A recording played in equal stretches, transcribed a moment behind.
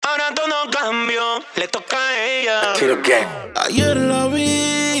le toca a ella. Ayer la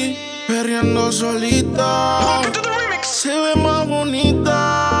vi perreando solita, se ve más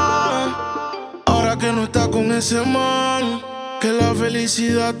bonita ahora que no está con ese man. Que la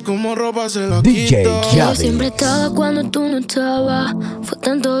felicidad como ropa se la DJ quita. Jadix. Yo siempre estaba cuando tú no estabas. Fue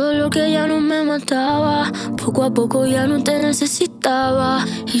tan todo lo que ya no me mataba. Poco a poco ya no te necesitaba.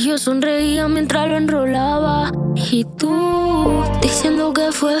 Y yo sonreía mientras lo enrolaba. Y tú, diciendo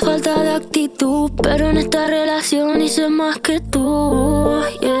que fue falta de actitud. Pero en esta relación hice más que tú,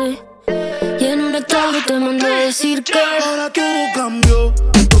 yeah. Y en un estado te mandé a decir que ahora todo cambió,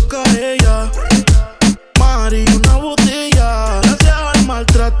 te toca a ella. Mari, una botella. Gracias al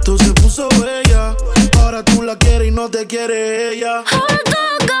maltrato se puso bella. Ahora tú la quieres y no te quiere ella. ahora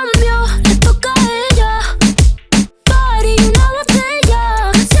todo cambió, le toca a ella. Mari, una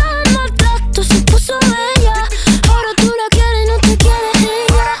botella. Gracias al maltrato se puso bella. Ahora tú la quieres y no te quiere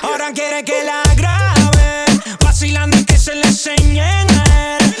ella. Ahora quiere que la graben, vacilando y que se le enseñen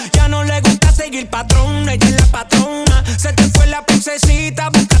a él. Ya no le gusta seguir patrón, ella es la patrona. Se te fue la princesita,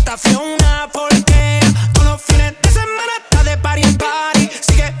 busca a Fiona. Porque todos los fines de semana está de party en party.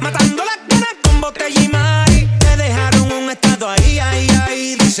 Sigue matando las ganas con botella y mari. Te dejaron un estado ahí, ahí,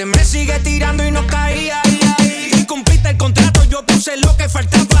 ahí. Dice me sigue tirando y no caía, ahí, ahí. Y cumpliste el contrato, yo puse lo que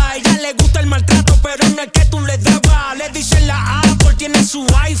faltaba. A ella le gusta el maltrato, pero no el que tú le dabas. Le dicen la Apple, tiene su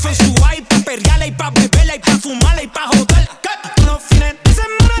iPhone, su iPad, perreala y pa' beberla y pa' fumarla y pa' joder. Todos los fines de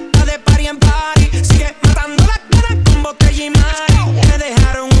semana está de party en party. Sigue matando las ganas con botella y mari. Te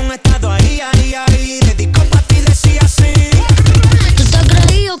dejaron un estado ahí, ahí, ahí. Dedicó pa' ti, decía así. Tú te has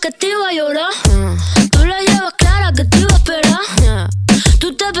creído que te iba a llorar. Tú la llevas clara que te iba a esperar.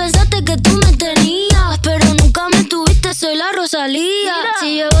 Tú te pensaste que tú me tenías, pero nunca me tuviste, soy la Rosalía.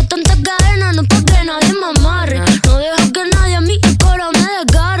 Si llevo tantas cadenas, no es pa' que nadie me amarre. No dejo que nadie a mi cora me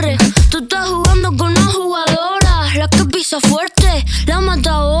desgarre. Tú estás jugando con una jugadora, la que pisa fuerte, la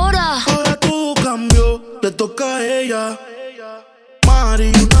matadora. Ahora todo cambió, le toca a ella.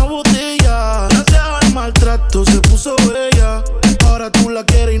 Mari, una botella. Gracias al maltrato se puso bella. Ahora tú la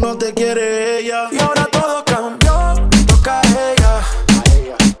quieres y no te quiere ella. Y ahora todo cambió, le toca a ella.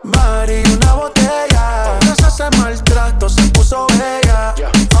 Mari, una botella. Gracias al maltrato se puso bella.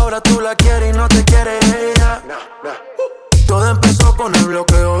 Ahora tú la quieres y no te quiere ella. Todo empezó con el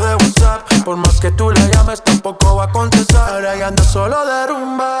bloqueo de WhatsApp. Por más que tú la llames tampoco va a contestar. Ahora ya anda solo de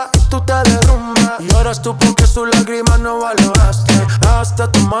rumba y tú te derrumbas. Y lloras tú porque sus lágrimas no valoraste.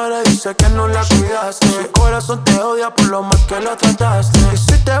 Hasta tu madre dice que no la cuidaste. Su corazón te odia por lo mal que lo trataste. Y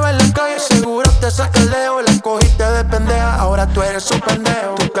si te ve en la calle seguro te saca el dedo. La cogiste de pendeja, ahora tú eres un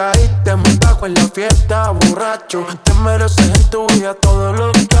pendejo. Tú caíste muy bajo en la fiesta, borracho. Te mereces en tu vida todos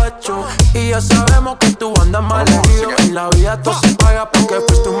los cachos. Y ya sabemos que tú andas mal herido. En la vida todo se paga porque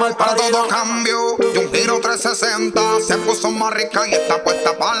fuiste un mal Para parido. todo cambio, de un giro 360. Se puso más rica y está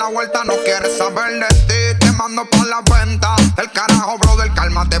puesta para la vuelta. No quieres saber de ti, te mando pa' la venta. El carajo, brother,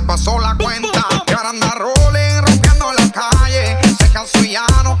 calma, te pasó la cuenta. Que ahora anda rolling, rompiendo la calle. Se cansó y ya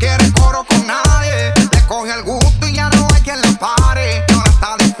no quiere coro con nadie. Le coge el gusto y ya no hay quien la pare. Y ahora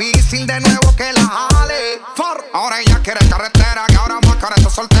está difícil de nuevo que la jale. Ahora ella quiere carretera, que ahora más cara está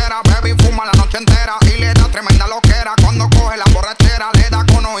soltera. Baby fuma la noche entera y le da tremenda loquera. Cuando coge la borrachera, le da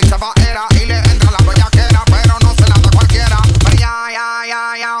cono y se va era. Y le entra la bellaquera, pero no se la da cualquiera. Pero ya,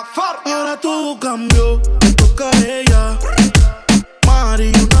 Ahora todo cambió, le toca a ella.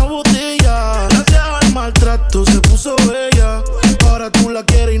 Mari, una botella. Gracias al maltrato se puso bella. Ahora tú la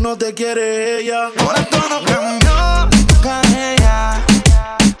quieres y no te quiere ella. ahora todo cambió, le toca a ella.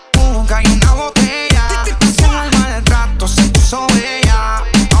 Busca y una botella. Con el maltrato se puso bella.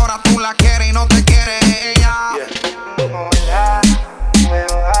 Ahora tú la quieres y no te quiere ella. Hola,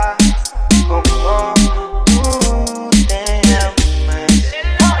 hola, como tú te llamas.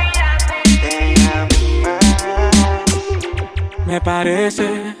 Me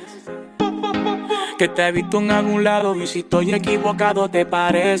parece que te he visto en algún lado y si estoy equivocado te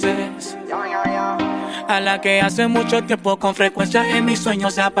pareces a la que hace mucho tiempo con frecuencia en mis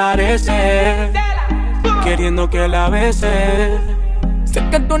sueños se aparece, queriendo que la beses. Sé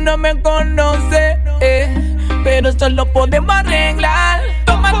que tú no me conoces, pero eso lo podemos arreglar.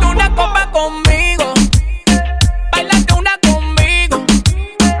 Tómate una copa conmigo, bailate una conmigo.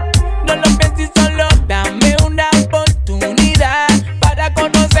 No lo pienses y solo dame una oportunidad para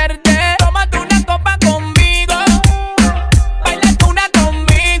conocerte. Tómate una copa conmigo, bailate una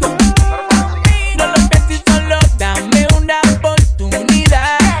conmigo. No lo pienses y solo dame una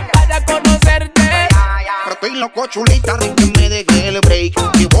oportunidad para conocerte. Pero estoy loco, chulita, que me deje el break.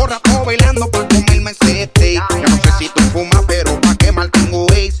 Y borracho bailando pa' comerme ese steak. Yo no sé si tú fumas, pero pa' quemar tengo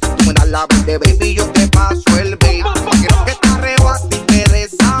ace. Tú me das la verde, baby,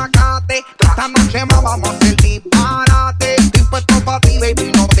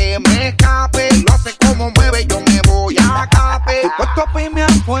 copa y me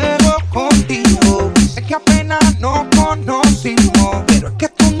afuego contigo. Sé que apenas nos conocimos, pero es que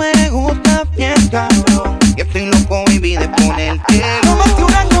tú me gustas bien, cabrón. Y estoy loco, baby, de ponerte. Tómate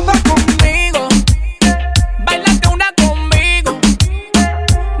una copa conmigo, bailate una conmigo.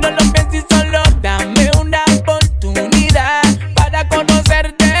 No lo pienses, solo dame una oportunidad para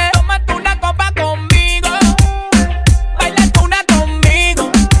conocerte. Tómate una copa conmigo, bailate una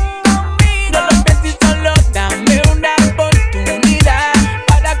conmigo. No lo pienses, solo dame una oportunidad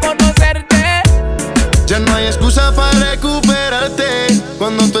para conocerte. Ya no hay excusa para recuperarte.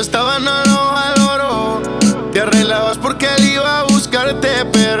 Cuando tú estabas no lo valoró. Te arreglabas porque él iba a buscarte,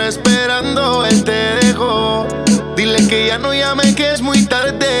 pero esperando él te dejó. Dile que ya no llame, que es muy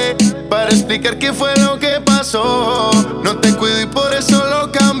tarde para explicar qué fue lo que pasó. No te cuido y por eso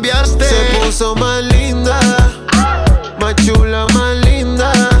lo cambiaste. Se puso más linda, más chula, más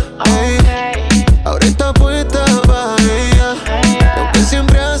linda, ey. Ahora está puesta para ella, aunque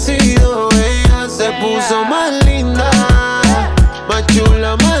siempre ha sido ella. Se puso más linda, más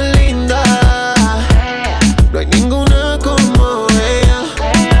chula, más linda. No hay ninguna como ella,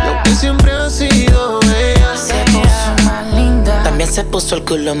 y aunque siempre ha sido ella. Se puso más linda, también se puso el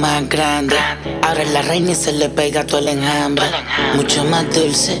culo más grande. Ahora es la reina y se le pega todo el enjambre. Mucho más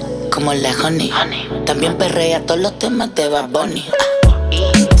dulce, como la honey. También perrea todos los temas de Bad Bunny.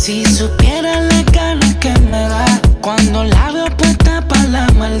 Si supiera la ganas que me da cuando la veo puesta pa' la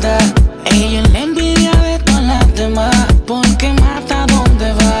maldad. Ella es la envidia de todas las demás, porque mata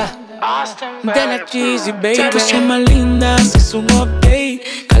donde va. De la cheesy, baby. Se puso más linda, se es un update.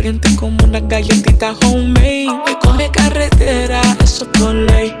 Caliente como una galletita homemade. Que coge carretera, eso por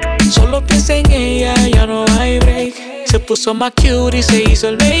ley. Solo piensa en ella, ya no hay break. Se puso más cute y se hizo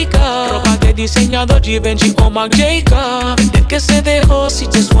el make-up. Ropa de diseñador, Givenchy o Marc Jacob. Desde que se dejó, she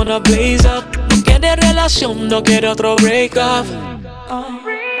just wanna blaze up. No quiere relación, no quiere otro break-up.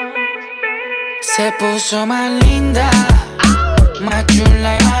 Se puso más linda, más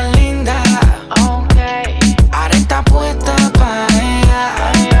chula y más linda. Ahora está puesta pa'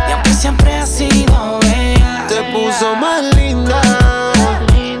 ella, y aunque siempre ha sido ella. Se puso más linda,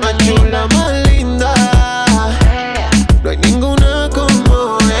 más chula, más linda. No hay ninguna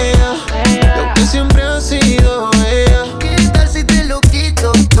como ella, y aunque siempre ha sido ella. ¿Qué tal si te lo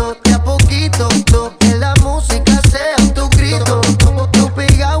quito, de a poquito, que la música sea tu grito? Tú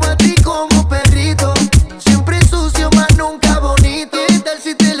pegado a ti como perrito, siempre sucio, más nunca bonito. ¿Qué tal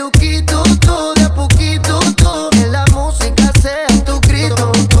si te lo quito, de a poquito, que la música sea tu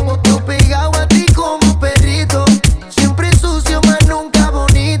grito? Tú pegado a ti como perrito, siempre sucio, más nunca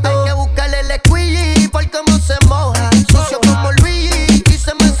bonito. Hay que buscarle el squeegee por cómo se moja, sucio como Luigi y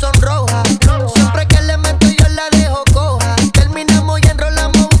se me sonroja. Siempre que le meto yo la dejo coja, terminamos y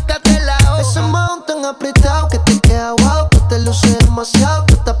enrolamos, búscate la hoja. Ese mount tan apretado que te queda guau, tú te luces demasiado,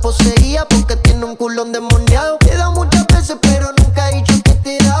 tú estás poseída porque tiene un culón demoniado. Te he dado muchas veces pero nunca he dicho que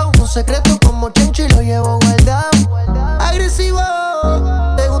te he dado un secreto como Chencho y lo llevo guardado. Agresivo,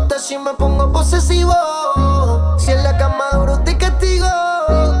 te gusta si me pongo posesivo, si en la cama duro te castigo,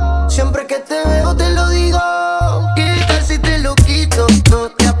 siempre que te veo te lo digo. ¿Qué tal si te lo quito,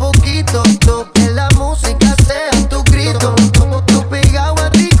 de a poquito, que la música sea tu grito? Tú pegado a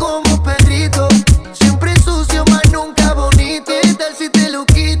ti como perrito, siempre sucio, más nunca bonito. ¿Qué tal si te lo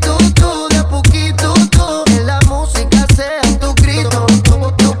quito, de a poquito, que la música sea tu grito?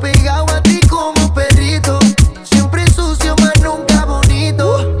 Tú pegado a ti como perrito, siempre sucio, más nunca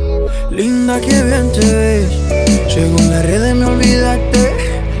bonito. Linda, que bien te ves. Según las redes me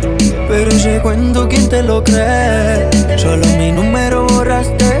olvidaste, pero ese cuento, ¿quién te lo cree? Solo mi número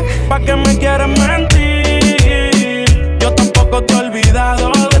borraste. ¿Pa' qué me quieres mentir? Yo tampoco te he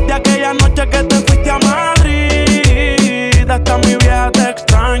olvidado desde aquella noche que te fuiste a Madrid. Hasta mi vieja te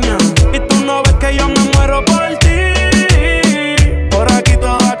extraña y tú no ves que yo me muero por ti. Por aquí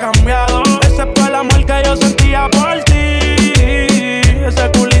todo ha cambiado, excepto el amor que yo sentía por ti.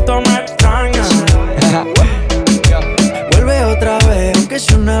 Ese culito me extraña. Vuelve otra vez, aunque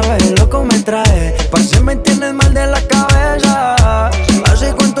sea una vez, loco me trae. Parce, me tienes mal de la cabeza.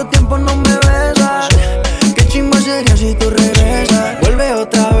 Hace cuánto tiempo no me besas. Qué chimba sería si tú regresas. Vuelve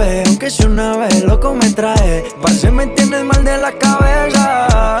otra vez, aunque sea una vez, loco me trae. Parce, me tienes mal de la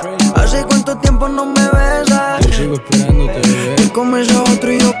cabeza. Hace cuánto tiempo no me besas. Yo sigo esperándote, bebé. Tú comes a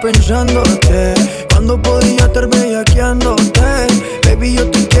otro y yo pensándote. Cuando podía estar bellaqueándote. Baby, yo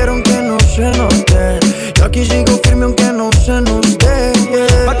te quiero aunque no se note. Yo aquí sigo firme aunque no se nos dé,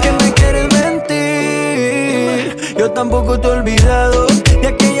 yeah. ¿Pa' qué me quieres mentir? Yo tampoco te he olvidado de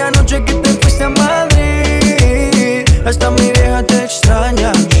aquella noche que te fuiste a Madrid. Hasta mi vieja te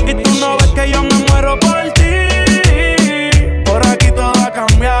extraña y tú no ves que yo me muero por ti. Por aquí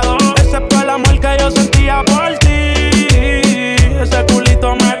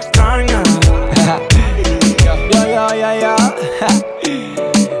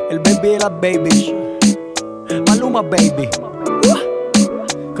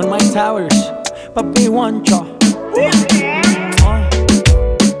Towers, Papi Juancho.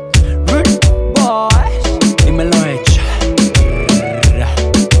 Rude Boys, dímelo hecho.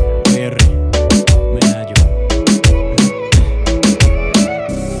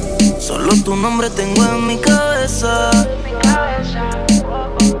 Solo tu nombre tengo en mi cabeza.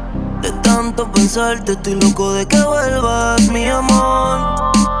 De tanto pensarte estoy loco de que vuelvas, mi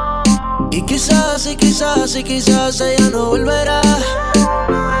amor. Y quizás ella no volverá.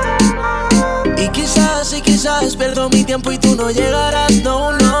 Y quizás pierdo mi tiempo y tú no llegarás,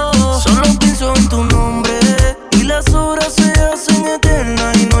 no, no. Solo pienso en tu nombre y las horas se hacen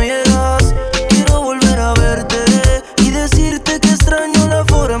eternas y no llegas. Quiero volver a verte y decirte que extraño la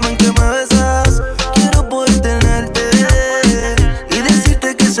forma en que me besas. Quiero poder tenerte y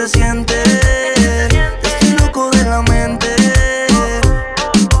decirte que se siente. Estoy loco de la mente.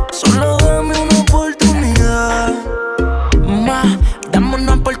 Solo dame una oportunidad. Dame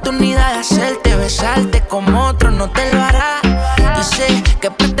una oportunidad de hacerte, besarte como otro no te lo hará. Y sé que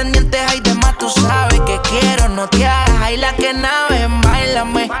pretendientes hay de más, tú sabes que quiero, no te hagas. Hay la que nave,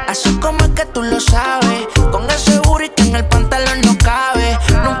 báilame, así como es que tú lo sabes. Con ese booty que en el pantalón no cabe.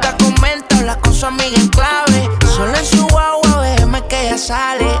 Nunca comenta, habla con su amiga en clave. Solo en su guagua, déjeme que ella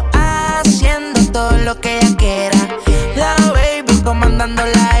sale haciendo todo lo que ella quiera. La baby comandando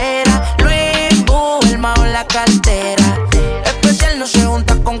la era. Luis Boo, el mao en la cartera. Especial no se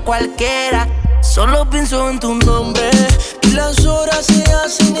junta con cualquiera. Solo pienso en tu nombre y las horas se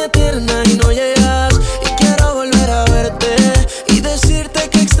hacen eternas y no llegas. Y quiero volver a verte y decirte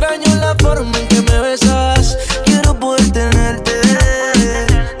que extraño la forma en que me besas. Quiero poder tenerte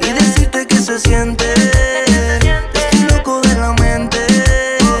y decirte que se siente. Estoy loco de la mente.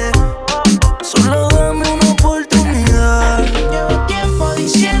 Solo dame una oportunidad. Llevo tiempo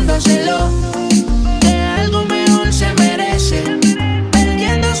diciéndoselo, que algo mejor se merece.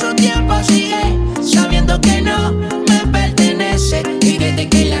 Perdiendo su tiempo sigue sabiendo que no me pertenece. Y desde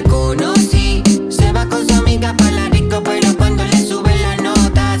que la conocí, se va con su amiga pa' la disco, pero cuando le sube la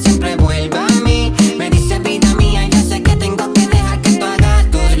nota siempre vuelve a mí. Me dice vida mía, yo sé que tengo que dejar que tú hagas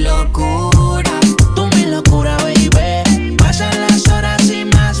tus locuras. Tú mi locura, baby. Pasan las horas y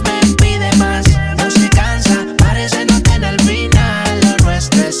más me pide más. No se cansa, parece no tener final. Lo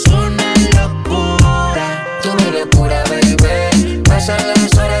nuestro es una locura. Tú mi locura, baby. Pasan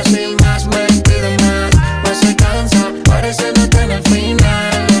las horas y más me pide más. No se cansa, parece no tener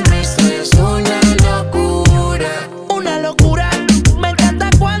final. Lo nuestro es una locura. Una locura, me encanta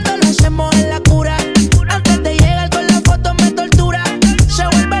cuando lo hacemos en la cura. Antes de llegar con la foto me tortura. Se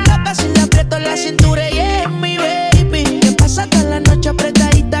vuelve loca si le aprieto la cintura. Y es mi baby, que pasa toda la noche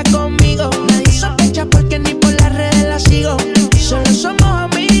apretadita conmigo. Nadie sospecha porque ni por las redes la sigo. Solo somos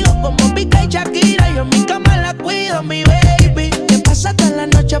amigos como Pica y Shakira. Yo en mi cama la cuido, mi baby, que pasa toda la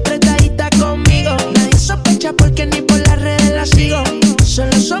noche apretadita conmigo. Nadie sospecha porque ni por las redes la sigo.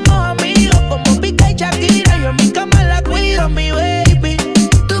 Solo somos amigos como Pica y Shakira. Yo en mi cama la cuido, mi baby.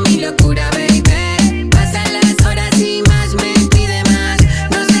 Tú mi locura, baby. Pasan las horas y más me pide más.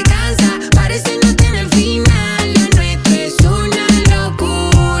 No se cansa, parece no tener final. Lo nuestro es una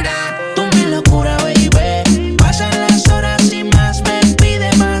locura. Tú mi locura, baby. Pasan las horas y más me pide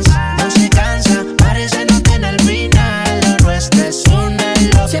más. No se cansa, parece no tener final. Lo nuestro es una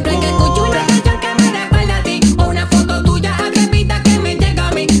locura. Siempre que escucho una canción que me recuerda a ti, o una foto tuya atrevida que me llega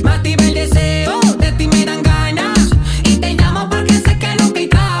a mí, me activa el deseo, de ti me dan ganas. Y te llamo porque sé que nunca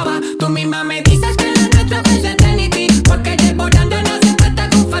estaba. Tú misma me dices que lo nuestro es eternity, porque desbordando no se trata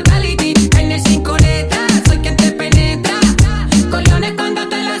con fatality. En el 5 letras soy quien te penetra. Coliones cuando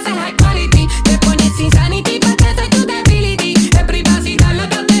te lo haces high quality. Te pones insanity porque soy tu debility. En privacidad los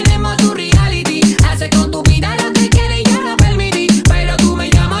dos tenemos tu reality. Hace con tu vida lo que quieres y yo lo permití. Pero tú me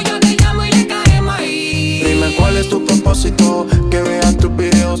llamas, yo te llamo y le caemos ahí. Dime cuál es tu propósito, que vean tus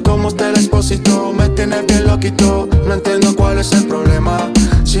videos como está el expósito. Me tienes bien loquito, no entiendo cuál es el problema.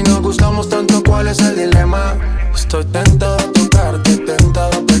 Si nos gustamos tanto, ¿cuál es el dilema? Estoy tentado a tocarte,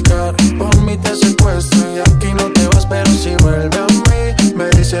 tentado a pecar. Por mí te secuestro y aquí no te vas, pero si vuelve a mí. Me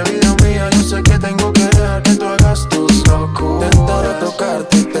dice vida mía, yo sé que tengo que dejar que tú hagas tus locuras. Tentado a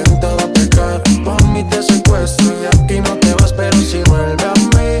tocarte, tentado a pecar. Por mí te secuestro y aquí no te vas, pero si vuelve a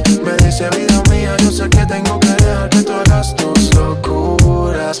mí. Me dice vida mía, yo sé que tengo que dejar que tú hagas tus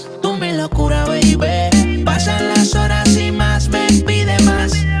locuras. Tú mi locura, baby. Pasan las horas y más me pide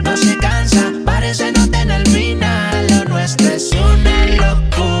más. No se cansa, parece no tener final. Lo nuestro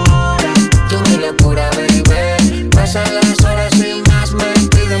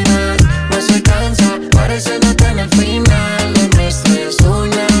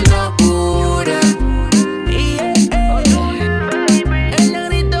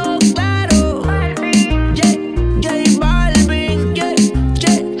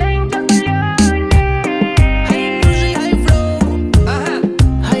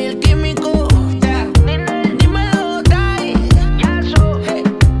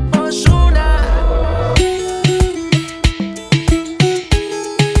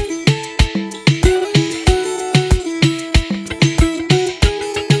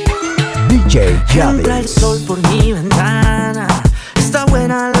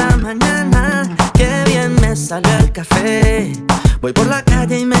mañana, qué bien me sale el café. Voy por la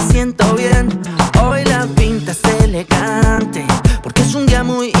calle y me siento bien. Hoy la pinta es elegante, porque es un día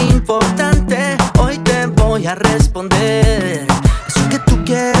muy importante. Hoy te voy a responder eso que tú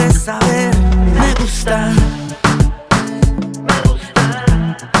quieres saber. Me gusta.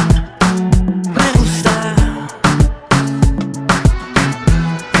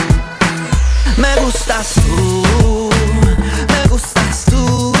 Me gustas tú, me gustas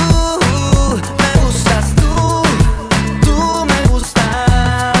tú, me gustas tú, tú me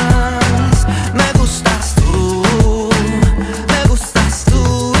gustas, me gustas tú, me gustas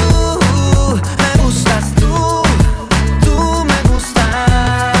tú, me gustas tú, tú me gustas.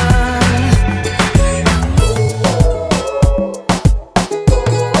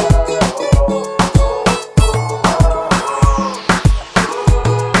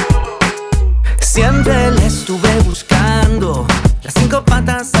 Siempre le estuve buscando las 5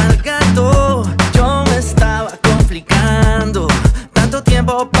 patas al gato. Yo me estaba complicando, tanto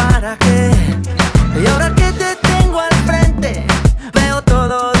tiempo para qué. Y ahora que te tengo al frente, veo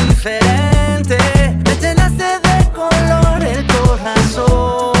todo diferente. Me llenaste de color el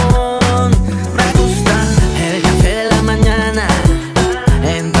corazón. Me gusta el café de la mañana,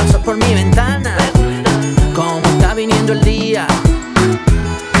 entra por mi ventana, como está viniendo el día.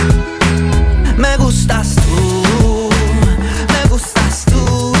 Me gustas tú, me gustas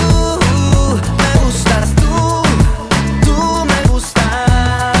tú, me gustas tú, tú me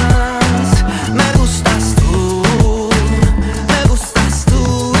gustas, me gustas tú, me gustas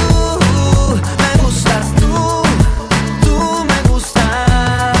tú, me gustas tú, tú me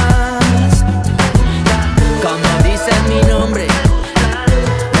gustas. Cuando dices mi nombre,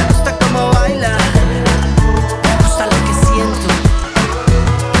 me gusta cómo baila, me gusta lo que siento.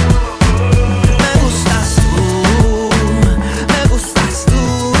 Me gustas tú, me gustas tú,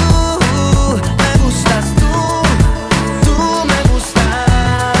 me gustas tú, tú me gustas,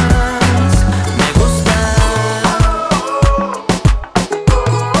 me gustas.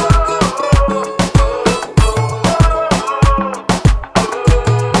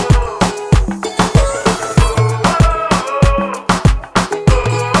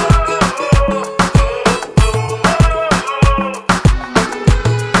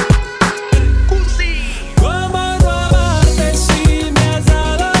 ¿Cómo no amarte si me has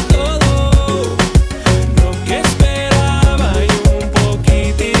dado todo lo que esperaba y un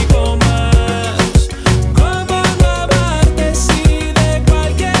poquitico más? ¿Cómo no amarte si de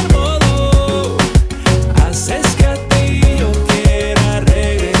cualquier modo haces que a ti yo quiera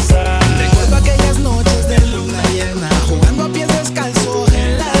regresar? Recuerdo aquellas noches de luna llena, jugando a pies descalzos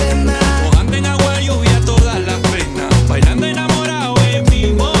en la arena. Mojando en agua y lluvia todas las penas, bailando enamorado en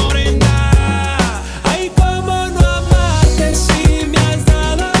mi morena. Ay, cómo no amarte si me has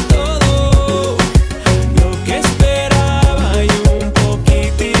dado todo lo que esperaba y un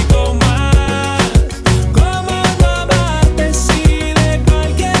poquitico más. Cómo no amarte si de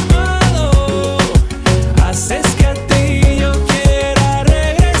cualquier modo haces que a ti yo quiera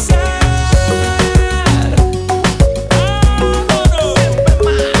regresar.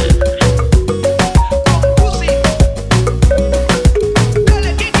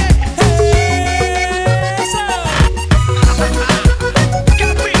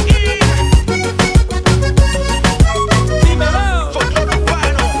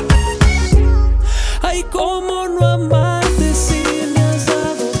 Ay, cómo no amarte si me has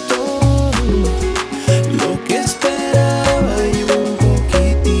dado todo lo que esperaba y un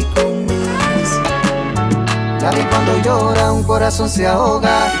poquitico más. La vi cuando llora, un corazón se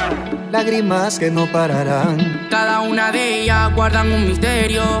ahoga, lágrimas que no pararán. Cada una de ellas guardan un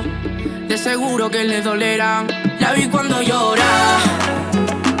misterio, de seguro que le dolerán. La vi cuando llora,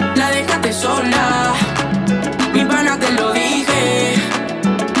 la dejaste sola. Mi pana te lo dije,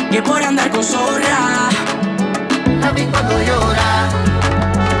 que por andar con zorra. La vi cuando llora,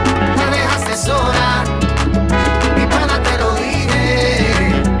 la dejaste sola. Mi pana te lo dije,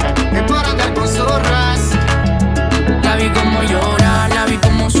 que por andar con zorras. La vi como llora, la vi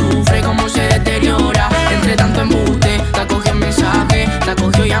como sufre, como se deteriora. Entre tanto embuste, te acogió mensaje, te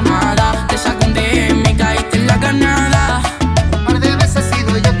acogió llamada, te sacó un DM y caíste en la carnada. Un par de veces he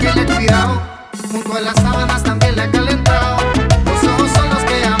sido yo quien le he cuidado, junto a las sábanas también le he calentado. Los ojos son los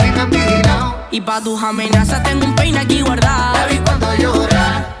que a mí me han vigilado. Y pa' tus amenazas tengo un peine aquí guardado. La vi cuando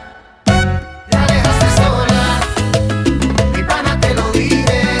llora, la dejaste sola. Mi pana te lo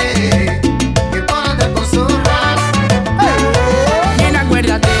dije, que por andar con zorras. Bien,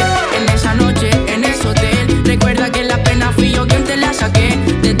 acuérdate, en esa noche, en ese hotel. Recuerda que la pena fui yo quien te la saqué.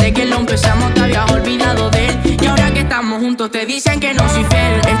 Desde que lo empezamos te habías olvidado de él. Y ahora que estamos juntos te dicen que no soy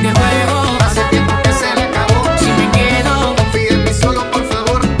fiel. Este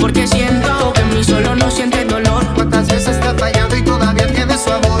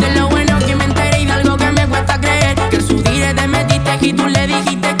tú le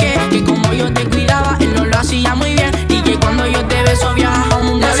dijiste que como yo te cuidaba, él no lo hacía muy bien. Y que cuando yo te beso viajas a un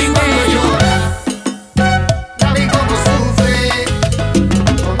mundo sin cuando llora. La vi cómo sufre,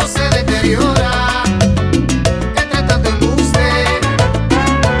 cómo se deteriora, que trata de embuste.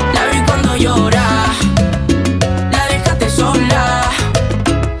 La vi cuando llora, la dejaste sola.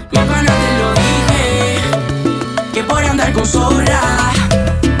 Mi pana te lo dije, que por andar con sola.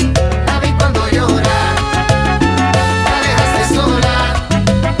 La vi cuando llora, la dejaste sola.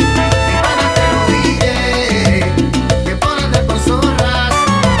 Mi pana te lo dije, que por andar con zorras.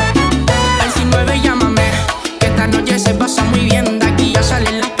 Al 19 llámame, que esta noche se pasa muy bien. De aquí ya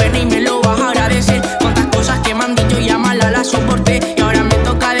salen las penas y me lo vas a agradecer. Cuántas cosas que me han dicho, llámala, la soporté. Y ahora me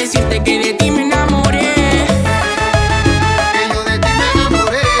toca decirte que de ti me enamoré. Que yo de ti me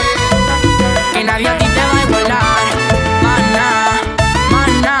enamoré. Que nadie a ti te va a igualar. Maná,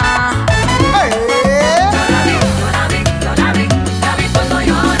 maná. La vi cuando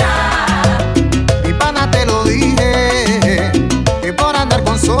llora. Mi pana te lo dije, que por andar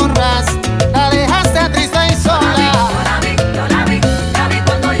con zorras la dejaste triste y sola. La vi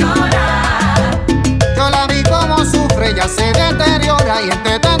cuando llora. Yo la vi como sufre, ya se deteriora y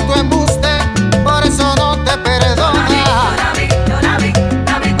entre tanto embuste, por eso no te perdona.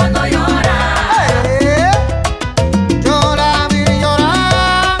 La vi cuando llora. Yo la vi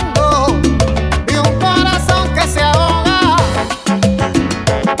llorando y un corazón que se ahoga.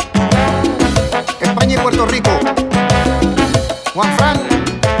 España y Puerto Rico. Juan Fran,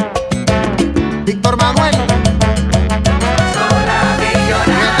 Víctor Manuel.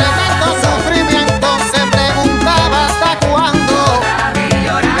 Mientras tanto sufrimiento se preguntaba hasta cuándo. Y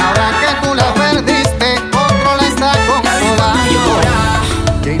ahora que tú la perdiste, otro la está La vi cuando consolando. llora,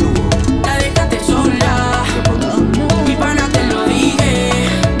 la dejaste sola. Mi pana te lo dije,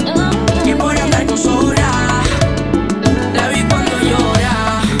 que por andar con sola. La vi cuando llora.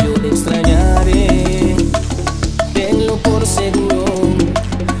 Yo te extrañaré, tenlo por seguro.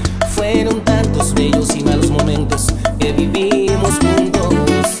 Fueron tantos bellos y malos momentos que vivimos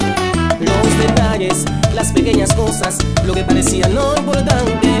juntos. Los detalles, las pequeñas cosas, lo que parecía no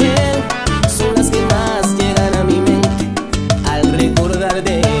importante, son las que más llegan a mi mente al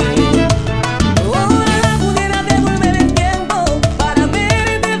recordarte. Ojalá pudiera devolver el tiempo para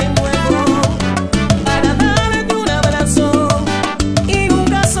verte de nuevo, para darte un abrazo y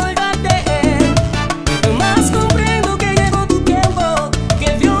nunca soltarte. Más comprendo que llegó tu tiempo,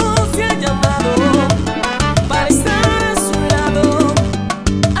 que Dios te ha llamado para estar a su lado.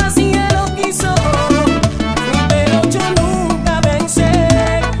 Así Él lo quiso, pero yo nunca pensé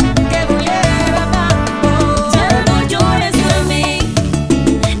que doliera tanto. Ya no llores por mí.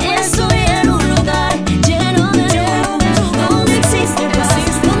 Estoy en un lugar lleno de luz, donde existe paz,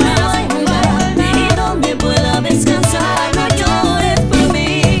 donde no hay mal y donde pueda descansar. No llores por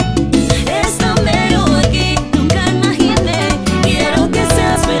mí. Es tan bello aquí, nunca imaginé. Quiero que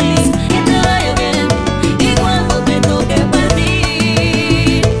seas feliz y te vaya bien. Y cuando te toque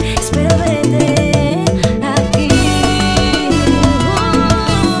partir, espero verte aquí.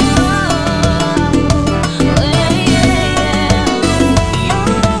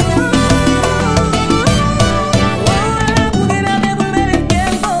 Ojalá pudiera devolver el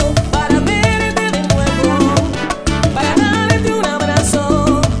tiempo para verte de nuevo, para darte un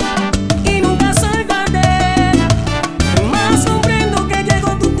abrazo y nunca soltarte. Más comprendo que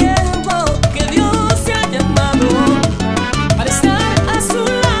llegó tu tiempo, que Dios te ha llamado para estar a su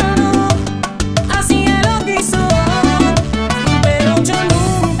lado. Así Él lo quiso, pero yo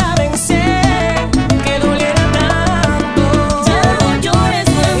nunca pensé que doliera tanto. Ya no llores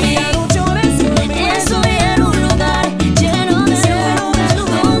por mí. Ya no llores por mí. Estoy en un lugar lleno de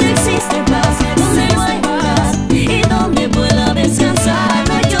luz, donde existe paz, donde no hay paz y donde pueda descansar.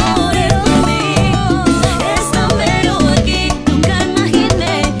 No llores por mí. Es tan bello aquí, nunca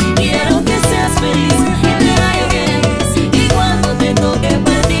imaginé. Quiero que seas feliz y te vaya bien. Y cuando te toque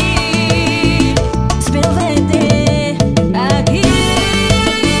partir, espero verte aquí.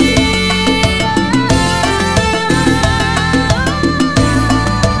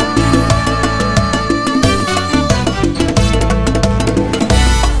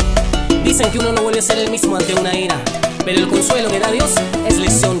 Dicen que uno no vuelve a ser el mismo ante una ira, pero el consuelo que da Dios es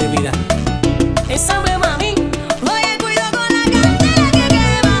lección de vida. Es hambre, mami. Oye, cuidado con la candela que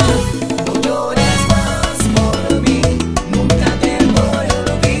quema. No llores más por mí, nunca te voy a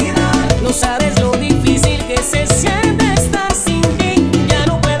olvidar. No sabes lo difícil que se siente estar sin ti. Ya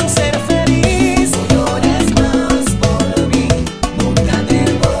no puedo ser feliz. No llores más por mí, nunca te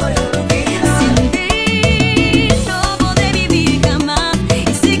voy a olvidar. Sin ti no podré vivir jamás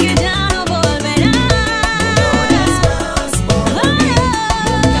y sé que ya no volverás. No llores más por mí,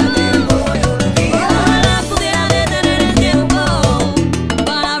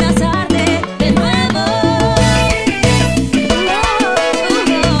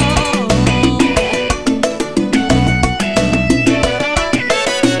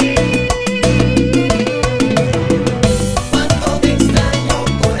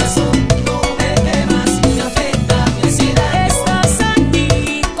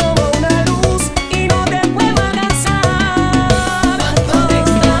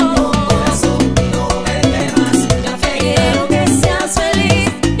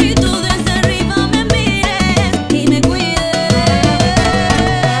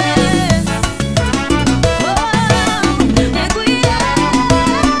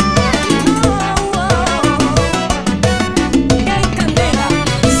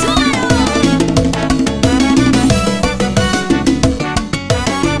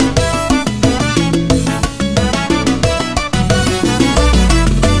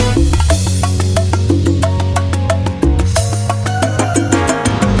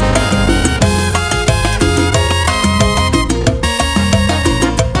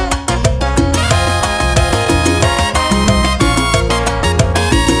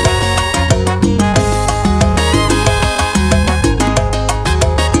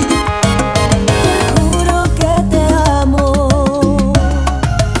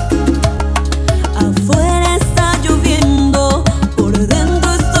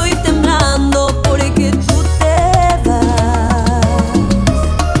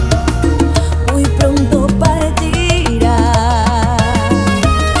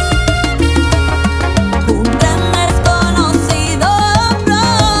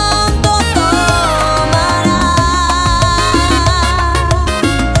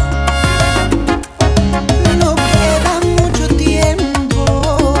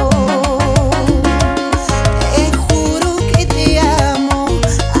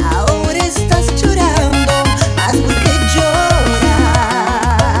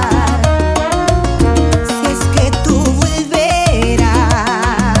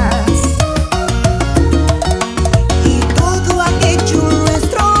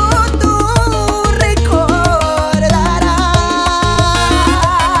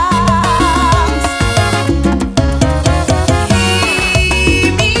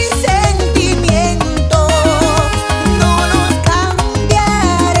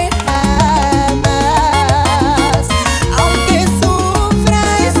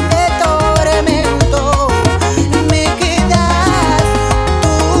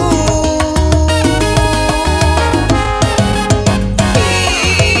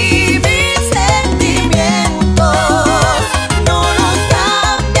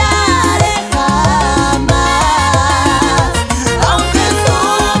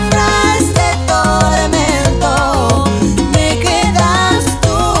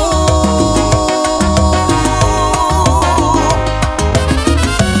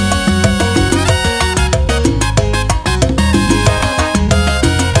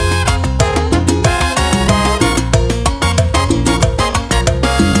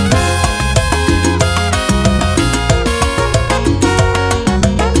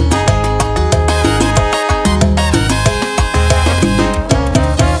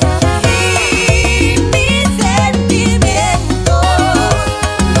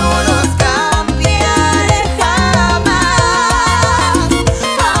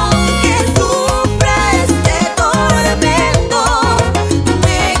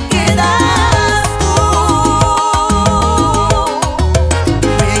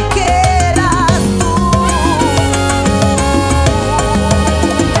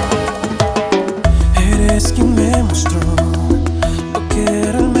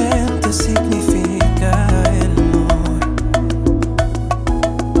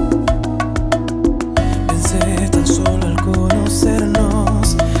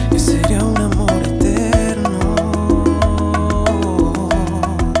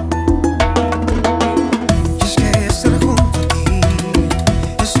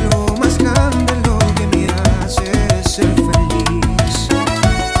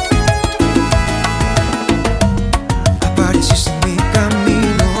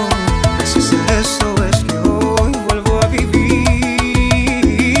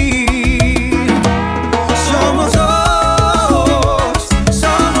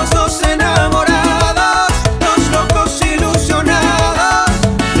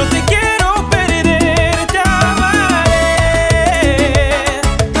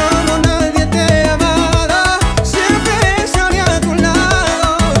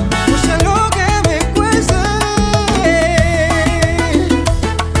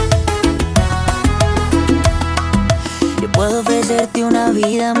 darte una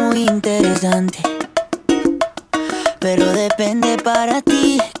vida muy interesante. Pero depende para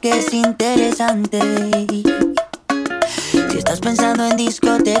ti que es interesante. Si estás pensando en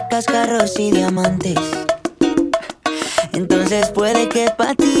discotecas, carros y diamantes, entonces puede que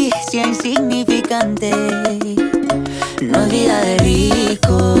para ti sea insignificante. No es vida de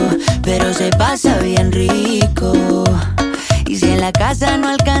rico, pero se pasa bien rico. Y si en la casa no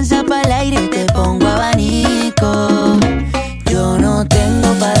alcanza para el aire, te pongo abanico. Yo no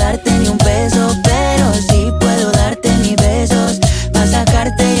tengo pa' darte ni un peso, pero sí puedo darte mis besos. Pa'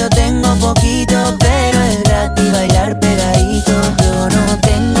 sacarte yo tengo poquito, pero es gratis bailar pegadito. Yo no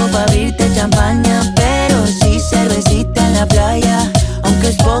tengo pa' abrirte champaña, pero sí cervecita en la playa. Aunque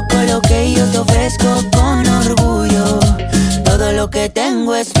es poco lo que yo te ofrezco con orgullo, todo lo que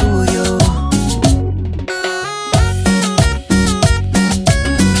tengo es tuyo.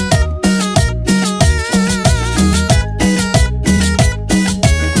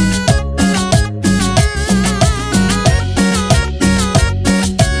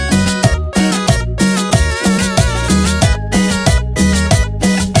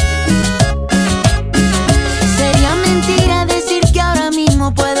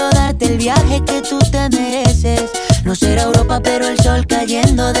 Que tú te mereces. No será Europa, pero el sol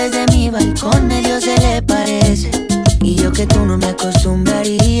cayendo desde mi balcón medio se le parece. Y yo que tú no me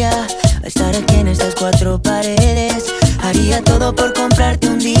acostumbraría a estar aquí en estas cuatro paredes. Haría todo por comprarte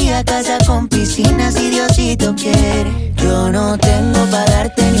un día casa con piscina si Diosito quiere. Yo no tengo pa'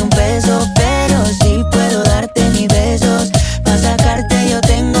 darte ni un peso, pero sí puedo darte mis besos. Pa' sacarte yo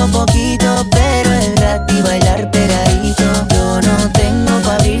tengo poquito, pero es gratis bailar pegadito. Yo no tengo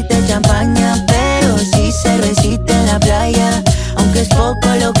pa' abrirte champaña, pero sí cervecita en la playa. Aunque es poco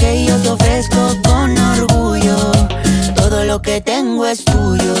lo que yo te ofrezco con orgullo, todo lo que tengo es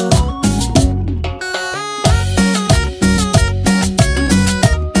tuyo.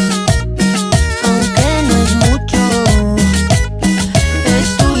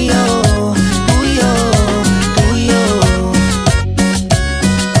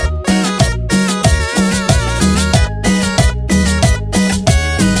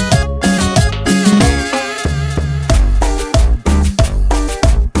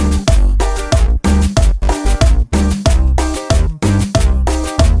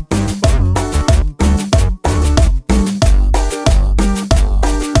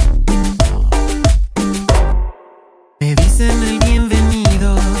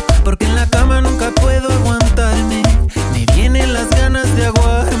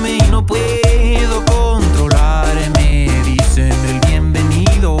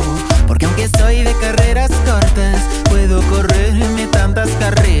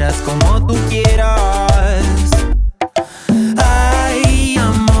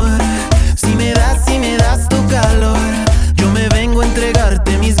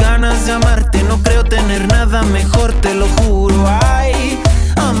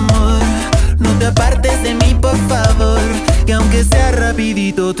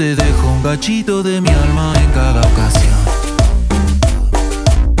 Te dejo un cachito de mi alma en cada ocasión.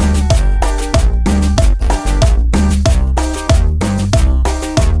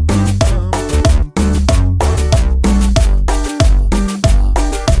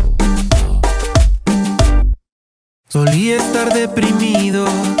 Solía estar deprimido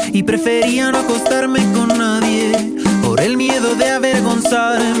y prefería no acostarme con nadie por el miedo de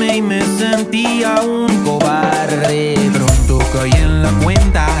avergonzarme y me sentía un cobarde. Pronto caí en la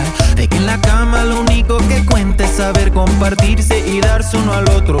cuenta de que en la cama lo único que cuenta es saber compartirse y darse uno al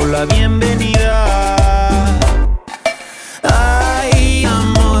otro la bienvenida. Ay,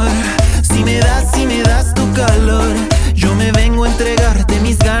 amor, si me das tu calor, yo me vengo a entregarte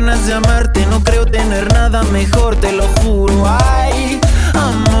mis ganas de amarte. No creo tener nada mejor, te lo juro. Ay,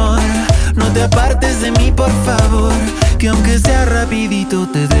 amor, no te apartes de mí, por favor, que aunque sea rapidito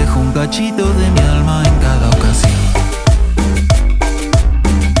te dejo un cachito de mi alma en cada ocasión.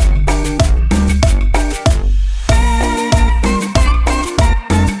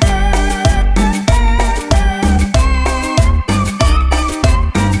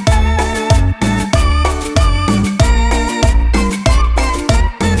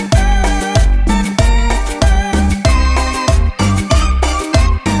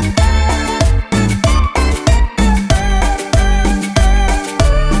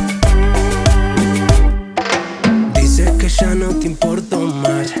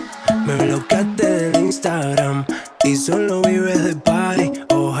 Y solo vives de party,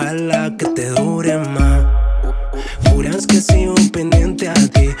 ojalá que te dure más. Juras que sigo pendiente a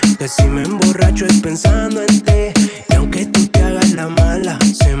ti, que si me emborracho es pensando en ti. Y aunque tú te hagas la mala,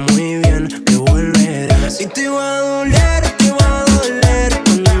 sé muy bien que volverás. Y te va a doler, te va a doler.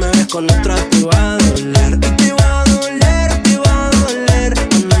 con otra te va a doler. Y te va a doler, te va a doler.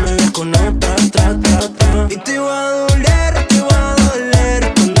 Cuando me ves con otra, Y te va a doler, te va a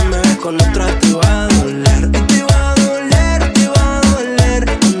doler. Cuando me ves con otra te va a doler. Y te va a doler, te va a doler.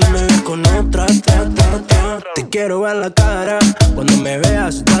 Cuando me ves con otra, Te quiero ver la cara cuando me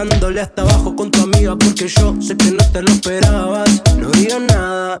veas dándole hasta abajo con tu amiga, porque yo sé que no te lo esperabas. No digas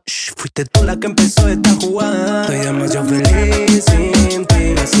nada, shh, fuiste tú la que empezó esta jugada. Estoy demasiado feliz sin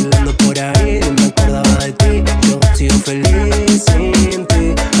ti, vacilando por ahí, no me acordaba de ti. Yo sigo feliz sin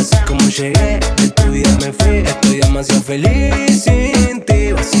ti, así como llegué, de tu vida me fui. Estoy demasiado feliz sin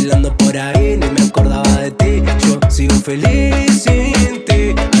ti, vacilando por ahí, ni me acordaba de ti. Yo sigo feliz sin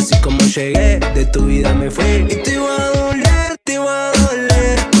ti, así como llegué, de tu vida me fui. Y te va a doler, te va a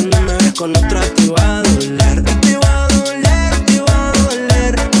doler. Cuando me ves con otra te va a doler. Y te va a doler, te va a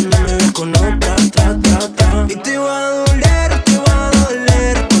doler. Cuando me ves con otra, Y te va a doler, te va a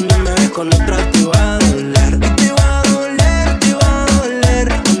doler. Cuando me ves con otra te va a doler. Y te va a doler, te va a doler.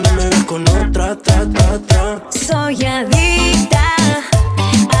 Cuando me ves con otra, Soy adicta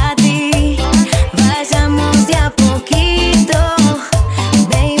a ti. Vayamos de a poquito,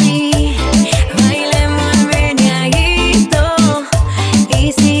 baby. Bailemos al meneadito.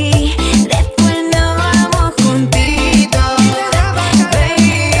 Y si después nos vamos juntitos,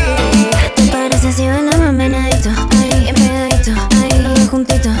 baby. ¿Te parece si bailamos al meneadito? Ahí, bien pegadito, ahí,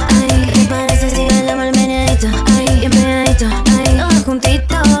 juntito, ahí. ¿Qué te parece si bailamos al meneadito? Ahí, bien pegadito, ahí, todos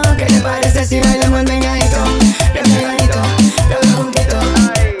juntitos. ¿Qué te parece si bailamos al meneadito? Bien pegadito, todos juntitos.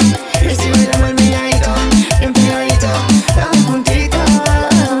 Y si bailamos al meneadito, bien pegadito, todos juntitos,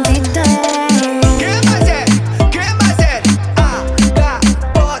 juntitos. ¿Qué va a ser? ¿Qué va a ser?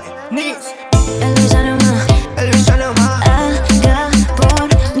 Agapornis. El villano más, El villano más.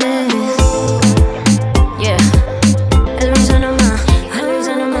 Agapornis. Yeah. El villano más, el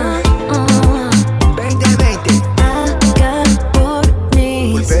villano más. 2020.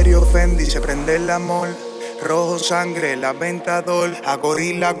 Agapornis. Pulverio Fendi, se prende el amor. Rojo sangre, la Ventador. A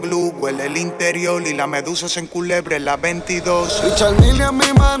Gorilla Glue, huele el interior. Y la medusa se enculebre, la 22. Richard Mille a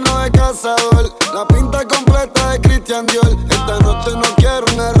mi mano de cazador. La pinta completa de Christian Dior. Esta noche no quiero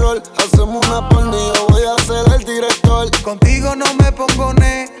un error. Hacemos una porni, yo voy a ser el director. Contigo no me pongo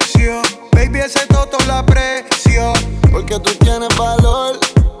necio. Baby, ese toto la aprecio. Porque tú tienes valor.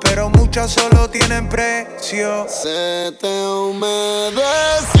 Pero muchas solo tienen precio. Se te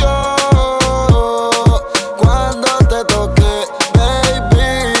humedeció cuando te toqué,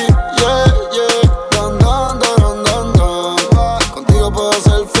 baby. Yeah, yeah. Don, don, don, don, don. Contigo puedo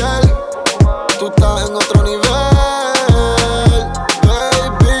ser fiel. Tú estás en otro nivel,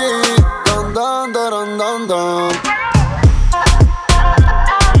 baby. Don, don, don, don, don.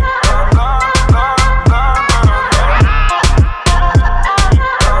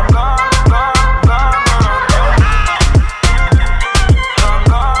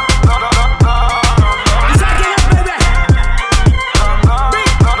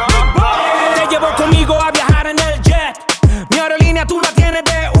 Te llevo conmigo a viajar en el jet. Mi aerolínea tú la tienes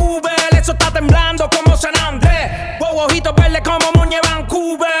de Uber. Eso está temblando como San Andrés. Wow, ojitos verdes como Muñe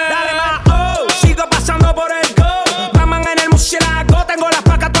Vancouver. Dale más, oh, sigo pasando por el go. Raman en el murciélago. Tengo las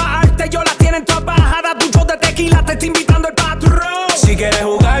placas todas altas, yo las tienen todas bajadas. Tuyo de tequila te está invitando el patrón. Si quieres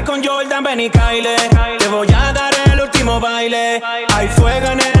jugar con Jordan, ven y caile. Te voy a dar el último baile. Hay fuego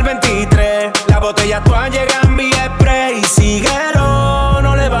en el 23. La botella toda llega en vía express. Y síguelo,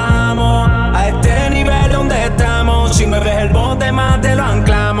 no le vamos a este nivel donde estamos. Si me ves el bote más te lo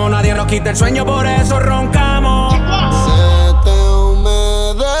anclamos. Nadie nos quita el sueño, por eso roncamos. Se te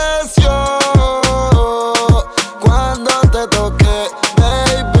humedeció cuando te toqué,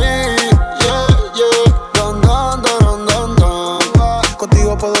 baby. Yeah, yeah. Don, don, don, don, don.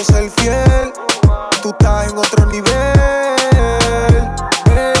 Contigo puedo ser fiel. Tú estás en otro nivel,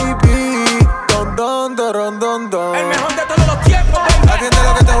 baby. Don, don, don, don, don. El mejor de todos los tiempos, baby. Atiende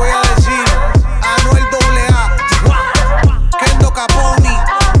lo que te voy a decir. Anuel AA, Kendo Caponi.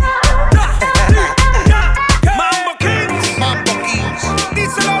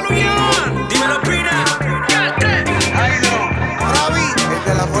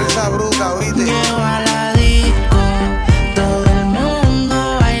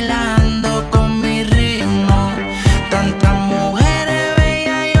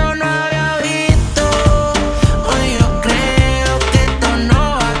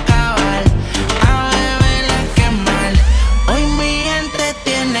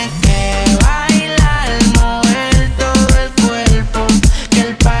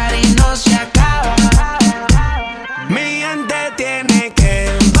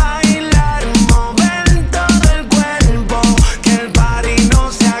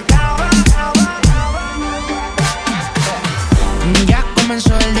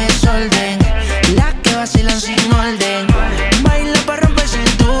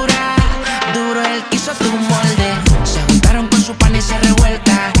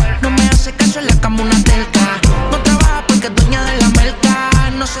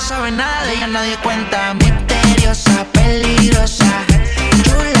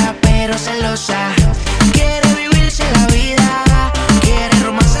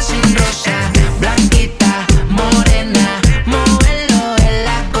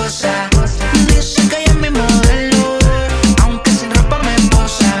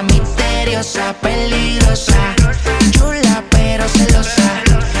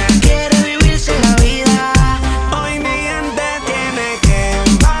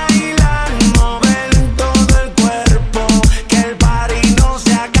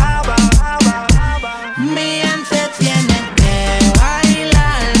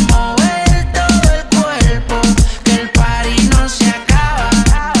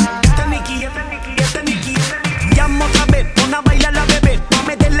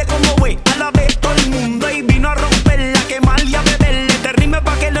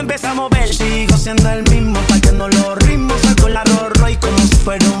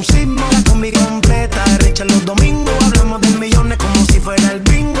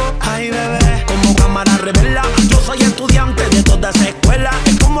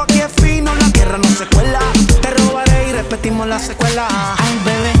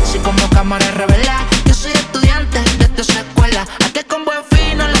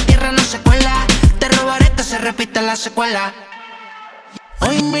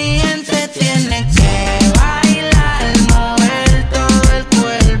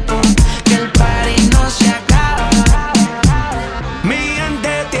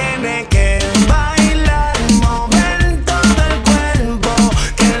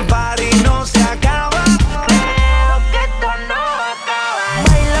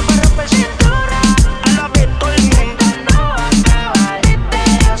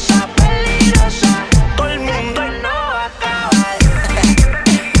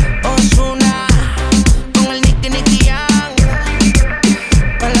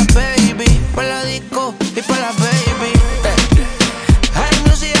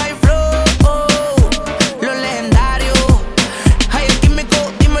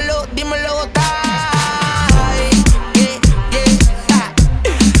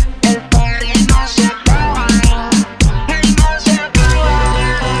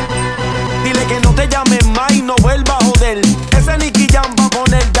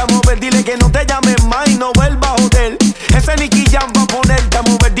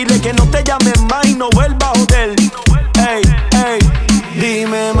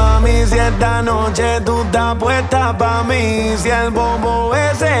 mami, si el bobo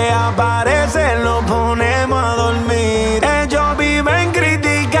ese aparece, lo ponemos a dormir. Ellos viven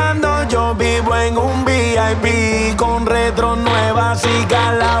criticando, yo vivo en un VIP con retro nuevas y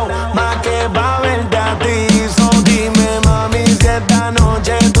calao, más que pa' verte a ti. So dime, mami, si esta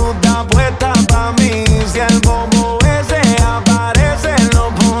noche tú estás puesta pa' mí. Si el bobo ese aparece, lo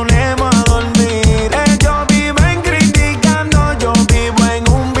ponemos a dormir. Ellos viven criticando, yo vivo en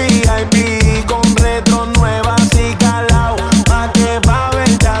un VIP con retro nuevas y calao, más que pa'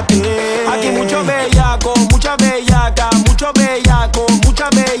 verte a ti. Aquí mucho bellaco, mucha bellaca, mucho bellaco, mucha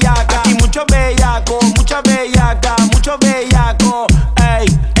bellaca. Aquí mucho bellaco, mucha bellaca, mucho bellaco. Ey,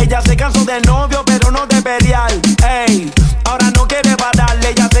 ella se cansó del novio, pero no de pelear. Ey, ahora no quiere pararle.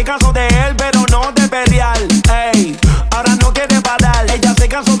 Ella se cansó de él, pero no de pelear. Ey, ahora no quiere parar. Ella se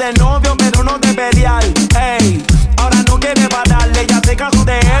cansó del novio, pero no de pelear. Ey, ahora no quiere pararle. Ella se cansó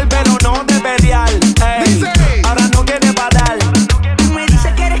de él, pero no de pelear. Ey, ahora no quiere parar. Tú me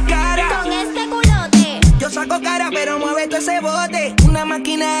dices que eres cara Con este culote. Yo saco cara, pero mueve todo ese bote. Una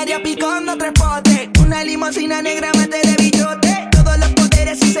maquinaria picando tres potes. Una limusina negra mate de billote. Todos los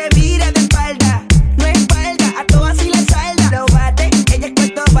poderes y se vira de espalda. No es espalda, a todas y le salda. Lo bate, ella es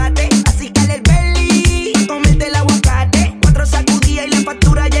cuarto bate. Así cale el belly, pa' comerte el aguacate. 4 sacudidas y la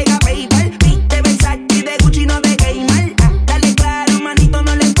factura llega a PayPal. Viste Versace de Gucci, no de Gamer. Ah, dale claro, manito,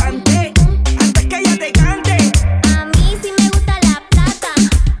 no le espante. Antes que ella te cante. A mí sí me gusta la plata.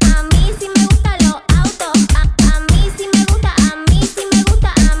 A mí sí me gustan los autos. A mí sí me gusta, a mí sí me gusta,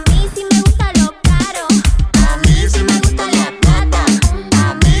 a mí sí me gusta lo caro. A mí sí me gusta la plata.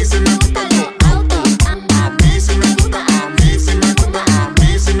 A mí sí me gustan los autos. A mí sí me gusta, a mí sí me gusta, a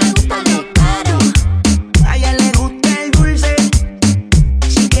mí sí me gusta lo caro. A ella le gusta el dulce.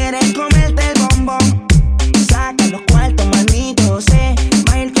 Si quieres comerte el bombón, saca los cuartos, manito, sé.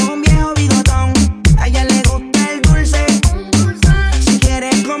 Va a ir con un viejo bigotón. A ella le gusta el dulce. Si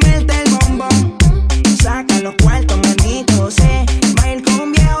quieres comerte el bombón, saca los cuartos, manito, sé. Va a ir con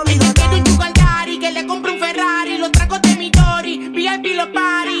un viejo bigotón. Quiere un sugar daddy, que le compre un Ferrari. Los tragos de mi Tori, VIP los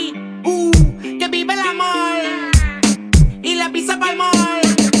party. Que vive el amor y la pizza pa'l mall.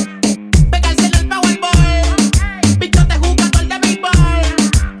 Pegárselo al Powerball. Bichote jugador de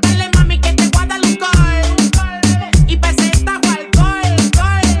béisbol. Dale mami que te guarda el alcohol. Y peseta o alcohol.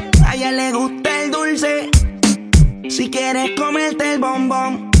 A ella le gusta el dulce. Si quieres comerte el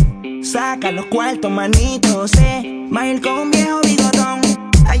bombón, saca los cuartos, manito, sé. Va a ir con un viejo bigotón.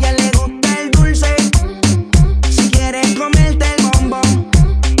 A ella le gusta el dulce. Si quieres comerte el bombón,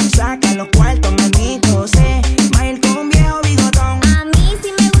 saca los cuartos, manito, sé. Va a ir con un viejo bigotón. A mí sí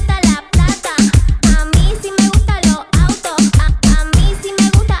me gusta la plata. A mí sí me gustan los autos. A mí sí me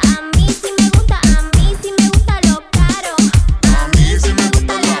gusta, a mí sí me gusta, a mí sí me gusta lo caro. A mí sí me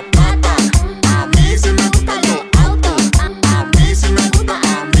gusta la plata. A mí sí me gustan los autos. A mí sí me gusta,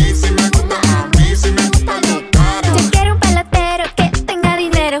 a mí sí me gusta, a mí sí me gusta lo caro. Yo quiero un pelotero que tenga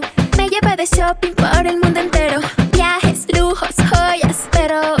dinero, me lleve de shopping por el mundo entero. Viajes, lujos, joyas,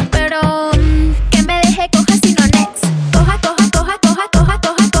 pero que me deje coja sino next. Coja, coja, coja, coja, coja,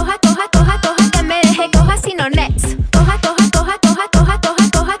 coja, coja, coja, coja, coja, que me deje coja sino next. Coja, coja, coja, coja,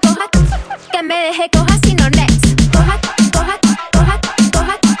 coja, coja, coja, coja, que me deje coja sino next. Coja, coja, coja,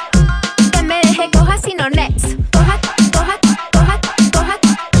 coja, que me deje coja sino next. Coja, coja, coja, coja,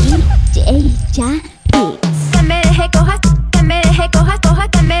 DJ Jadix. Que me deje coja, que me deje coja, coja,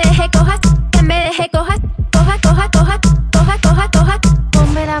 que me deje coja, que me deje coja, coja, coja, coja, coja, coja, coja.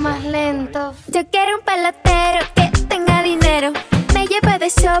 Pónmela más lento. Yo quiero un pelotero que tenga dinero, me lleve de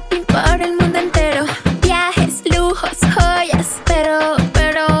shopping por el mundo entero. Viajes, lujos, joyas, pero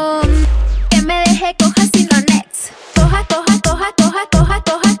que me deje coja sino next. Coja, coja, coja, coja, coja,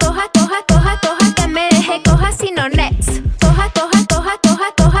 coja, coja, coja, coja, coja, que me deje coja sino next. Coja, coja, coja, coja,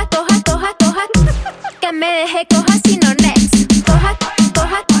 coja, coja, coja, coja, que me deje coja sino next. Coja,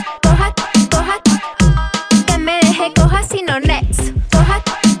 coja, coja, coja, que me deje coja sino next. Coja,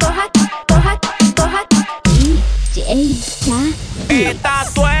 coja, coja, coja, DJ Jadix. Está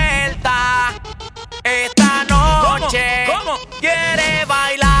suelta esta noche. ¿Cómo? Quiere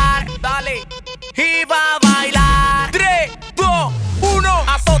bailar, dale. Y va a bailar. 3, 2, 1.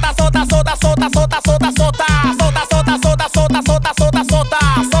 Azota, azota, azota, azota, azota, azota, azota. Azota, azota, azota, azota, azota, azota, azota.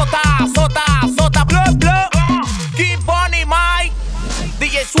 Azota, azota, azota, blup, blup. Keep Bonnie Mike.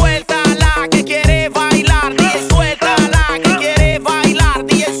 DJ suelta la que quiere bailar. DJ suelta la que quiere bailar.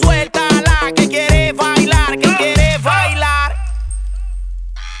 DJ suelta la que quiere bailar. Que quiere bailar.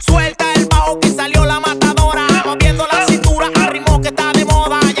 Suelta el bajo que salió la matadora, moviendo la cintura al ritmo que está de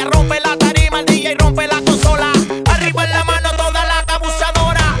moda. Ya rompe la tarima, el DJ rompe la consola. Arriba en la mano toda la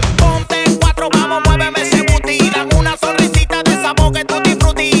abusadora. Ponte en 4, vamos, muéveme ese booty. Dame una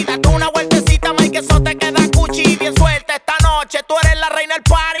el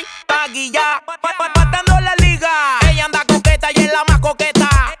party, taguilla, matando la liga. Ella anda coqueta y es la más coqueta.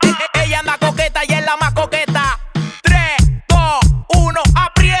 Ella anda coqueta y es la más coqueta. 3, 2, 1,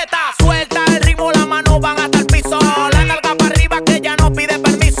 aprieta. Suelta el ritmo, las manos van hasta el piso. La nalga para arriba que ella no pide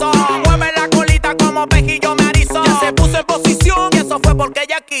permiso. Mueve la colita como pejillo me arizo. Ya se puso en posición y eso fue porque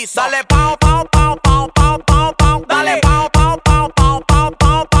ella quiso. Dale pao, pao, pao, pao, pao, pao, pao. Dale pao, pao, pao, pao, pao,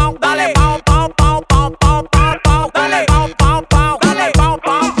 pao, pao. Dale pao, pao, pao, pao, pao, pao, pao. Dale pao, pao, pao, dale pao,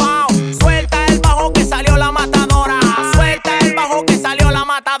 pao, pao. Suelta el bajo que salió la matadora. Suelta el bajo que salió la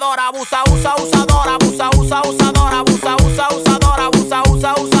matadora. Abusa, usa, usadora. Abusa, usa, usadora. Abusa, usa, usadora. Abusa,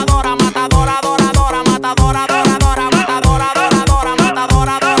 usa, usadora. Matadora, adoradora. Matadora, adoradora. Matadora, adoradora.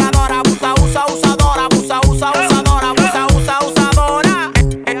 Matadora, adoradora. Abusa, usa, usadora. Abusa, usa, usadora. Abusa, usa, usadora.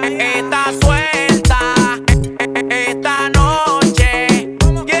 Está suelta esta noche.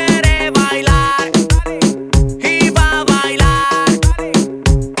 Quiere bailar y va a bailar.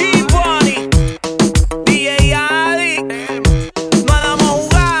 Y Bonnie, DJ Adi, no andamos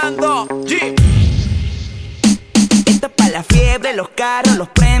jugando. G. Esto es pa' la fiebre, los carros los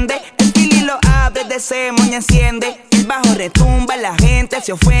prende. El fili lo abre, de ese moña enciende. El bajo retumba, la gente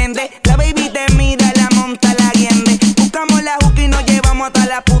se ofende. La baby te mira, la monta, la guiende. Buscamos la juca y nos llevamos hasta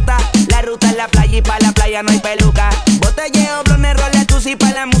la puta. La ruta es la playa y pa' la playa no hay peluca. Botelleo, blones, rola, tusi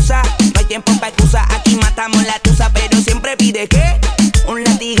pa' la musa. No hay tiempo pa' excusa, aquí matamos la tusa. Pero siempre pide ¿qué? Un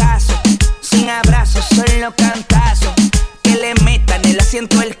latigazo. Sin abrazos, solo cantazos. Que le metan el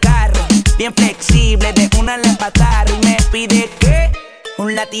asiento del carro. Bien flexible, de una le empataron. Y me pide ¿qué?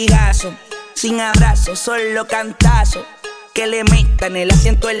 Un latigazo. Sin abrazos, solo cantazo. Que le metan el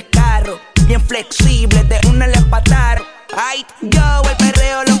asiento del carro. Bien flexible, de una le empataron. Ay, yo el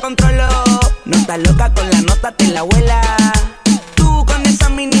perreo lo controlo. No estás loca con la nota, te la vuela. Tú con esa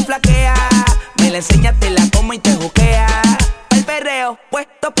mini flaquea. Me la enseñas, te la como y te juquea. Pa'l perreo,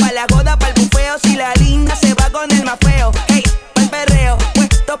 puesto pa' la joda, pa'l bufeo. Si la linda se va con el más feo. Hey, pa'l perreo,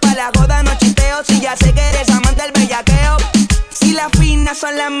 puesto pa' la joda, no chisteo. Si ya sé que eres amante del bellaqueo. Si las finas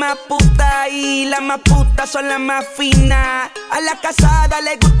son las más putas y las más putas son las más finas. A las casadas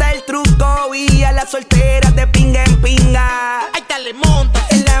les gusta el truco y a las solteras de pinga en pinga. Ahí te le monta.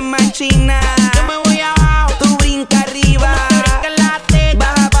 En la machina. Yo me voy abajo. Tú brinca arriba.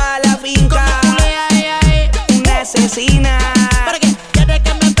 Baja pa' la finca. Una asesina. Para que quiere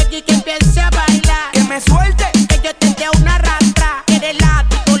que me pegue y que empiece a bailar. Que me suelte. Que yo te dé una rastra. Quieres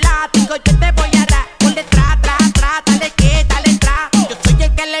látigo, látigo, yo te voy a dar. Por detrás, dale que, dale tra. Yo soy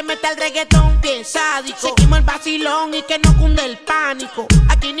el que le mete al reggaetón bien sádico. Seguimos el vacilón y que no cunde el pánico.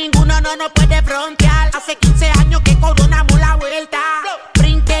 Aquí ninguno no nos puede frontear. Hace 15 años que coronamos la vuelta.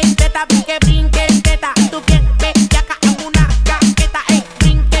 Brinque en teta, brinque en teta. Tú bien ves que acá en una caqueta.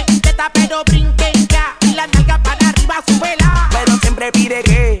 Brinque en teta, pero brinque ya. Y la nalga para arriba, súbela. Pero siempre pide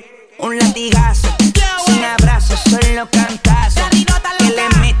que un latigazo. Sin abrazos, solo cantazos. Que le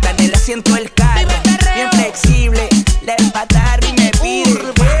metan el asiento del carro. Bien flexible, le empataron y me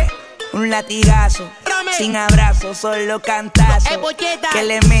pide que un latigazo. Sin abrazos, solo cantazos. Que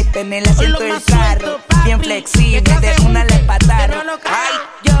le meten el asiento del carro. Bien flexible, de una le empataron. Ay,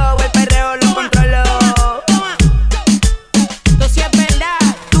 yo el perreo lo controlo. Tú sí es verdad.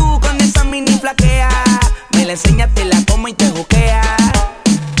 Tú con esa mini flaquea. Me la enseñas, te la como y te juquea.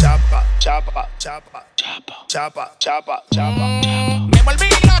 Chapa, chapa, chapa, chapa, chapa, chapa, chapa. Me volví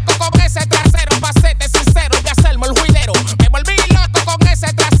loco con ese trasero, pa' serte sincero, ya Selmo el juidero. Me volví loco con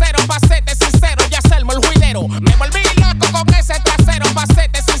ese trasero, pa' serte sincero, ya Selmo el juidero. Me volví loco con ese trasero, pa'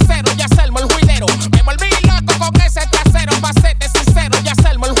 serte sincero, ya Selmo el juidero. Me volví loco con ese trasero, pa' serte sincero, ya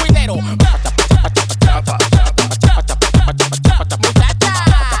Selmo el juidero. Chapa,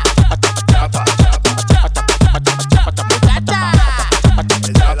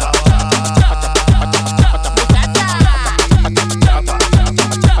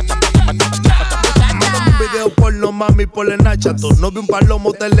 mami por la nacha. Tu novio un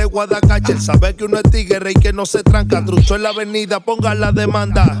palomo te le guadacacha. Él sabe que uno es tigre y que no se tranca. Trucho en la avenida, ponga la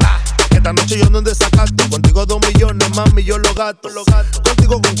demanda. Esta noche yo no en desacato. Contigo 2 millones, mami, yo lo gato.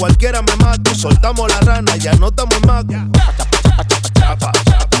 Contigo con cualquiera me mato. Soltamos la rana, ya no estamos en mago. Chapa,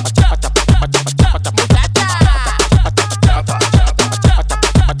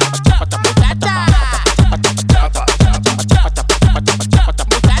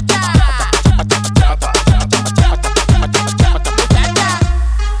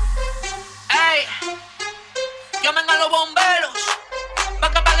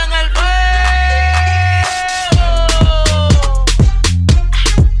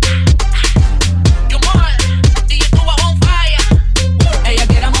 Ella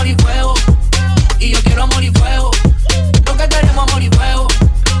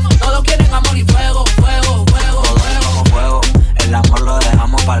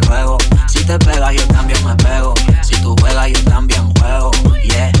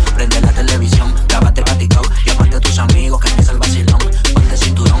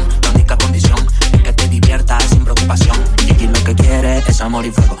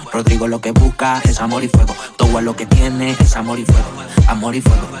busca es amor y fuego. Todo lo que tiene es amor y fuego. Amor y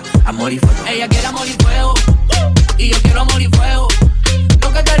fuego, amor y fuego. Ella quiere amor y fuego, y yo quiero amor y fuego.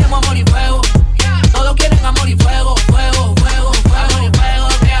 Lo que queremos amor y fuego. Todos quieren amor y fuego, fuego, fuego, fuego. Amor y fuego,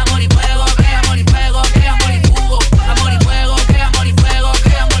 que amor y fuego, que amor y fuego, que amor y fuego. Amor y fuego, que amor y fuego,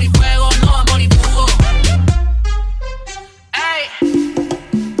 que amor y fuego, no amor y fuego. Ey.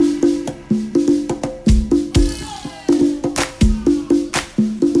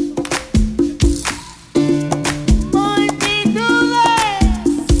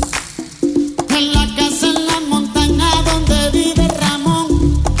 En la casa en la montaña donde vive Ramón,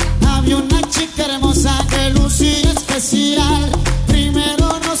 había una chica hermosa que lucía especial.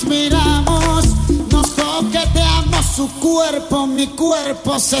 Primero nos miramos, nos coqueteamos, su cuerpo, mi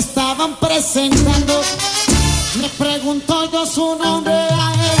cuerpo se estaban presentando. Le pregunto yo su nombre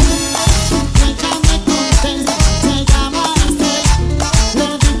a él, ella me contesta, se llama Esther. Le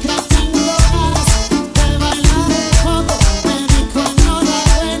dije tengo ganas de bailar un poco, me dijo no la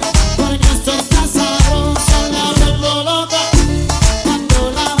ven, porque esto está sabroso. La vuelvo loca cuando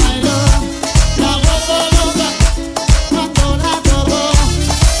la bailo, la vuelvo loca cuando la toco,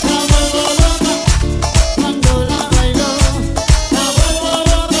 la vuelvo loca cuando la bailo, la vuelvo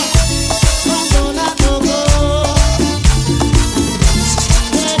loca cuando la toco.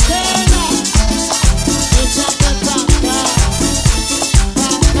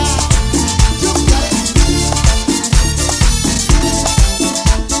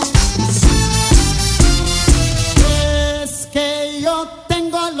 Es que yo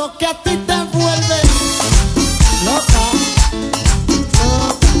tengo lo que a ti te vuelve loca, loca.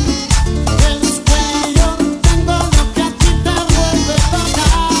 Es que yo tengo lo que a ti te vuelve loca.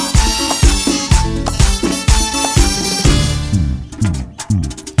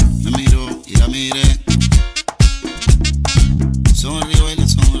 Me miró y la miré, sonrió y le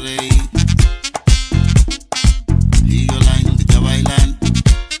sonreí, y yo la invité a bailar,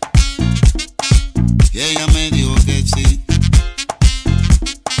 y ella me dijo que sí.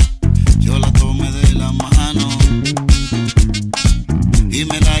 Yo la tomé de la mano y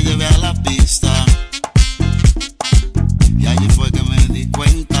me la llevé a la pista, y allí fue que me di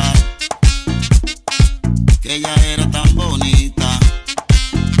cuenta que ella era tan bonita.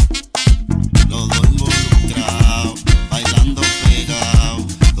 Los dos involucrados, bailando pegados,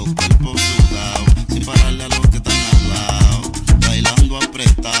 dos cuerpos sudados, sin pararle a los que están al lado. Bailando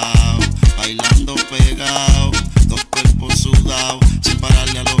apretado, bailando pegado, dos cuerpos sudados, sin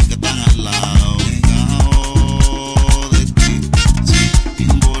pararle a los que están al lado. Pegado de ti, sí,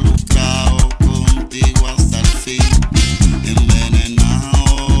 involucrado contigo hasta el fin. Envenenado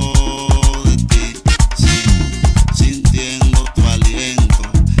de ti, sí, sintiendo tu aliento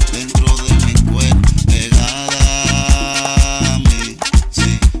dentro de mi cuerpo, pegada a mí,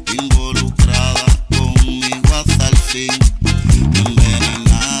 sí, involucrada conmigo hasta el fin,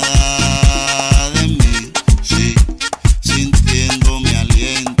 envenenada de mí, sí, sintiendo mi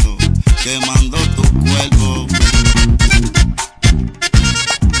aliento, quemando tu cuerpo.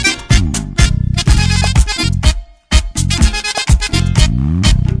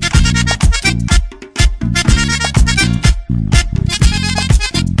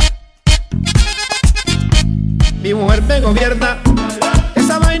 Mi mujer me gobierna,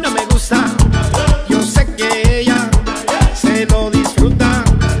 esa vaina me gusta. Yo sé que ella se lo disfruta.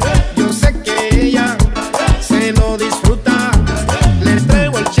 Yo sé que ella se lo disfruta. Le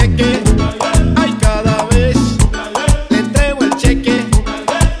entrego el cheque, ay cada vez. Le entrego el cheque,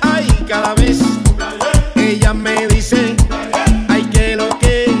 ay cada vez. Ella me dice, ay que lo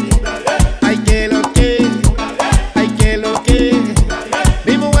que, ay que lo que, ay que lo que.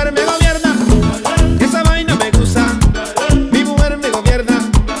 Mi mujer me gobierna, esa vaina me gusta. Mi mujer me gobierna,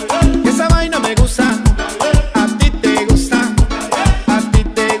 esa vaina me gusta. A ti te gusta, a ti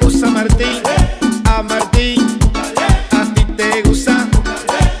te gusta Martín, a Martín. A ti te gusta,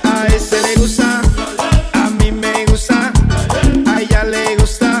 a ese le gusta, a mí me gusta, a ella le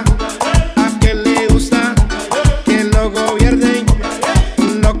gusta, a aquel le gusta. Que lo gobiernen,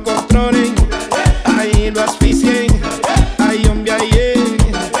 lo controlen, ahí lo asfixien. Ay, hombre, ay,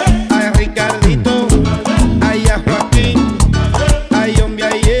 ay, Ricardito, ay, a Joaquín, ay, hombre,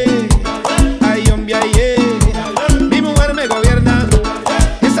 ay, ay, hombre, ay. Mi mujer me gobierna,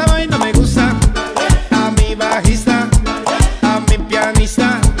 esa vaina me gusta.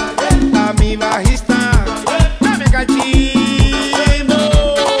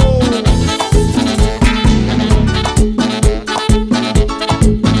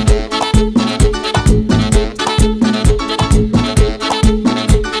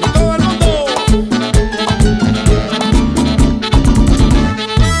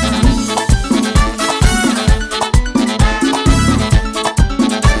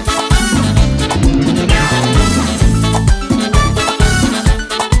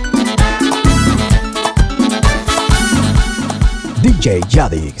 DJ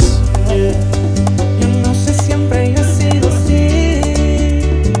Jadix. Yo no sé, siempre yo he sido así.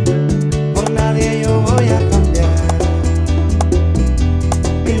 Por nadie yo voy a cambiar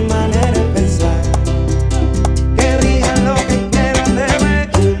mi manera de pensar. Que digan lo que quieran de mí.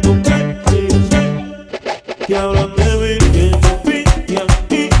 Que hablan de mí, que envidian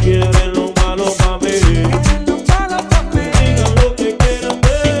y quieren lo malo pa' mí. Que digan lo que quieran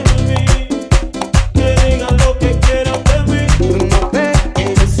de mí. Que digan lo que quieran de mí. Tú no ves que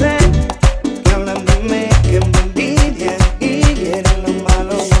yo sé que hablan de mí, que me envidian y quieren lo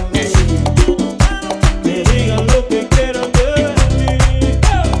malo pa' mí. Que digan lo que quieran de mí.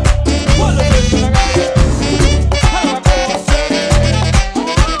 Fuera,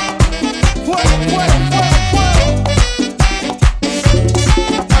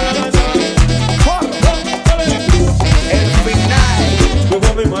 Vivo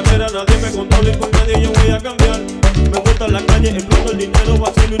a mi manera, nadie me controla y con nadie yo voy a cambiar. Me gusta la calle, exploto el dinero,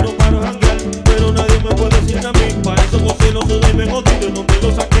 vacilo y no paro a janguear. Pero nadie me puede decir a mí, para eso cocino, sudo y me jodí. De donde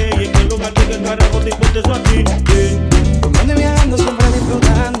lo saqué y en qué lugar que el carajo te importa eso a ti.